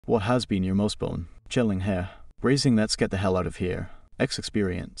What has been your most bone? Chilling here. Raising That's Get the Hell Out of Here. X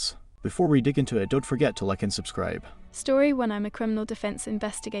experience. Before we dig into it, don't forget to like and subscribe. Story 1. I'm a criminal defense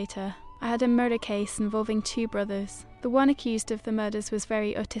investigator. I had a murder case involving 2 brothers. The one accused of the murders was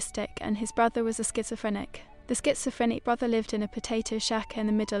very autistic and his brother was a schizophrenic. The schizophrenic brother lived in a potato shack in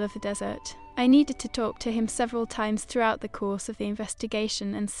the middle of the desert. I needed to talk to him several times throughout the course of the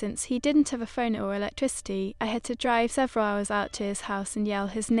investigation, and since he didn't have a phone or electricity, I had to drive several hours out to his house and yell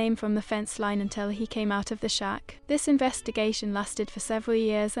his name from the fence line until he came out of the shack. This investigation lasted for several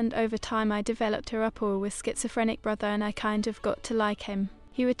years, and over time I developed a rapport with schizophrenic brother and I kind of got to like him.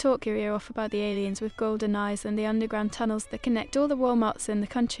 He would talk your ear off about the aliens with golden eyes and the underground tunnels that connect all the Walmarts in the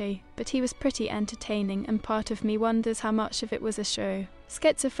country, but he was pretty entertaining, and part of me wonders how much of it was a show.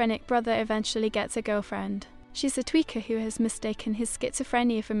 Schizophrenic brother eventually gets a girlfriend. She's a tweaker who has mistaken his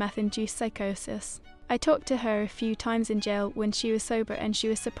schizophrenia for meth-induced psychosis. I talked to her a few times in jail when she was sober, and she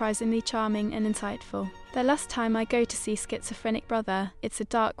was surprisingly charming and insightful. The last time I go to see schizophrenic brother, it's a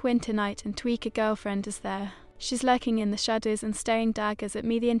dark winter night and tweaker girlfriend is there. She's lurking in the shadows and staring daggers at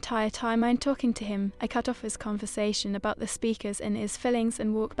me the entire time I'm talking to him. I cut off his conversation about the speakers and his fillings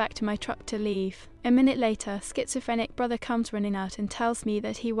and walk back to my truck to leave. A minute later, schizophrenic brother comes running out and tells me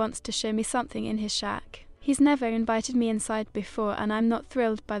that he wants to show me something in his shack. He's never invited me inside before and I'm not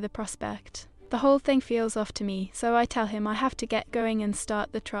thrilled by the prospect. The whole thing feels off to me, so I tell him I have to get going and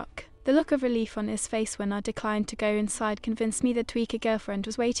start the truck. The look of relief on his face when I declined to go inside convinced me the tweaker girlfriend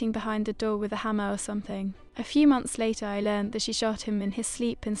was waiting behind the door with a hammer or something. A few months later I learned that she shot him in his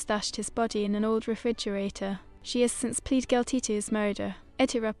sleep and stashed his body in an old refrigerator. She has since pleaded guilty to his murder.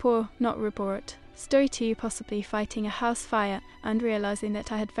 Et rapport, not report. Story 2. Possibly fighting a house fire and realizing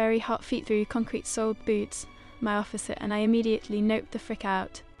that I had very hot feet through concrete-soled boots. My officer and I immediately noped the frick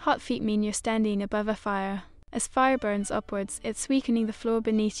out. Hot feet mean you're standing above a fire. As fire burns upwards, it's weakening the floor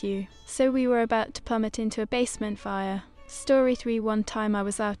beneath you. So we were about to plummet into a basement fire. Story 3. One time I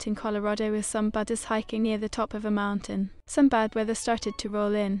was out in Colorado with some buddies hiking near the top of a mountain. Some bad weather started to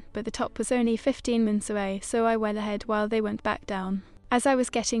roll in, but the top was only 15 minutes away, so I went ahead while they went back down. As I was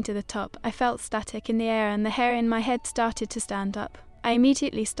getting to the top, I felt static in the air and the hair in my head started to stand up. I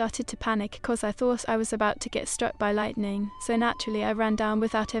immediately started to panic because I thought I was about to get struck by lightning, so naturally I ran down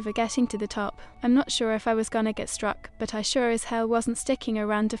without ever getting to the top. I'm not sure if I was gonna get struck, but I sure as hell wasn't sticking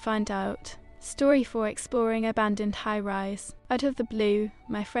around to find out. Story 4. Exploring abandoned high-rise. Out of the blue,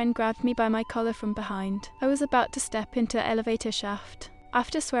 my friend grabbed me by my collar from behind. I was about to step into an elevator shaft.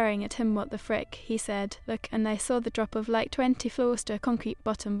 After swearing at him what the frick, he said, "Look," and I saw the drop of like 20 floors to a concrete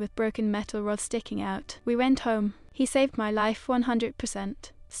bottom with broken metal rods sticking out. We went home. He saved my life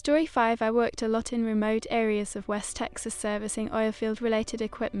 100%. Story 5. I worked a lot in remote areas of West Texas servicing oilfield-related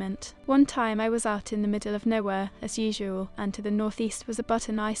equipment. One time I was out in the middle of nowhere, as usual, and to the northeast was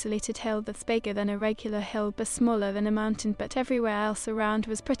an isolated hill that's bigger than a regular hill but smaller than a mountain, but everywhere else around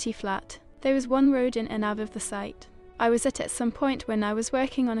was pretty flat. There was one road in and out of the site. I was at some point when I was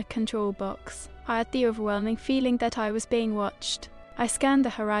working on a control box. I had the overwhelming feeling that I was being watched. I scanned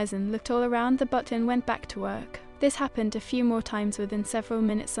the horizon, looked all around the butt and went back to work. This happened a few more times within several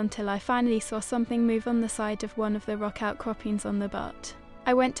minutes until I finally saw something move on the side of one of the rock outcroppings on the butt.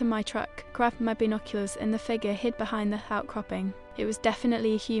 I went to my truck, grabbed my binoculars, and the figure hid behind the outcropping. It was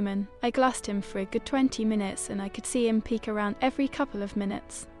definitely a human. I glassed him for a good 20 minutes and I could see him peek around every couple of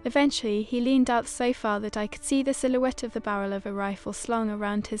minutes. Eventually, he leaned out so far that I could see the silhouette of the barrel of a rifle slung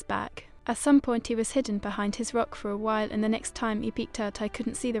around his back. At some point he was hidden behind his rock for a while, and the next time he peeked out I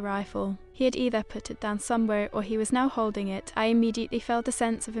couldn't see the rifle. He had either put it down somewhere or he was now holding it. I immediately felt a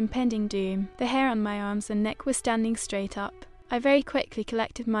sense of impending doom. The hair on my arms and neck was standing straight up. I very quickly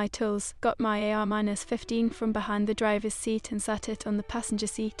collected my tools, got my AR-15 from behind the driver's seat and sat it on the passenger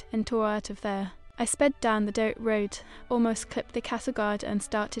seat and tore out of there. I sped down the dirt road, almost clipped the cattle guard and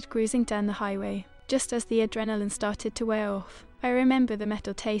started cruising down the highway. Just as the adrenaline started to wear off, I remember the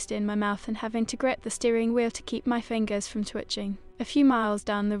metal taste in my mouth and having to grip the steering wheel to keep my fingers from twitching. A few miles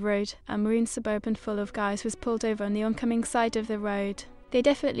down the road, a maroon Suburban full of guys was pulled over on the oncoming side of the road. They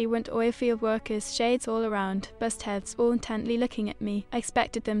definitely weren't oilfield workers, shades all around, buzzed heads, all intently looking at me. I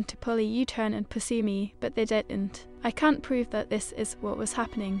expected them to pull a U-turn and pursue me, but they didn't. I can't prove that this is what was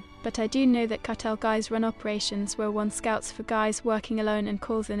happening, but I do know that cartel guys run operations where one scouts for guys working alone and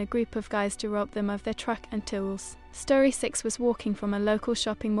calls in a group of guys to rob them of their truck and tools. Story 6 was walking from a local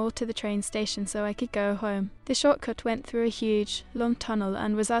shopping mall to the train station so I could go home. The shortcut went through a huge, long tunnel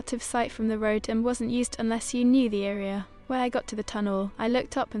and was out of sight from the road and wasn't used unless you knew the area. When I got to the tunnel, I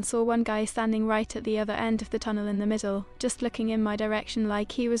looked up and saw one guy standing right at the other end of the tunnel in the middle, just looking in my direction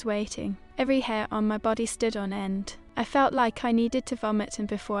like he was waiting. Every hair on my body stood on end. I felt like I needed to vomit, and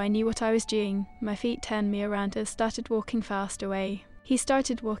before I knew what I was doing, my feet turned me around and started walking fast away. He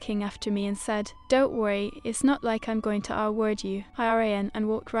started walking after me and said, "Don't worry, it's not like I'm going to R-word you." I ran and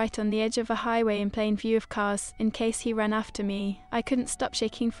walked right on the edge of a highway in plain view of cars in case he ran after me. I couldn't stop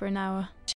shaking for an hour.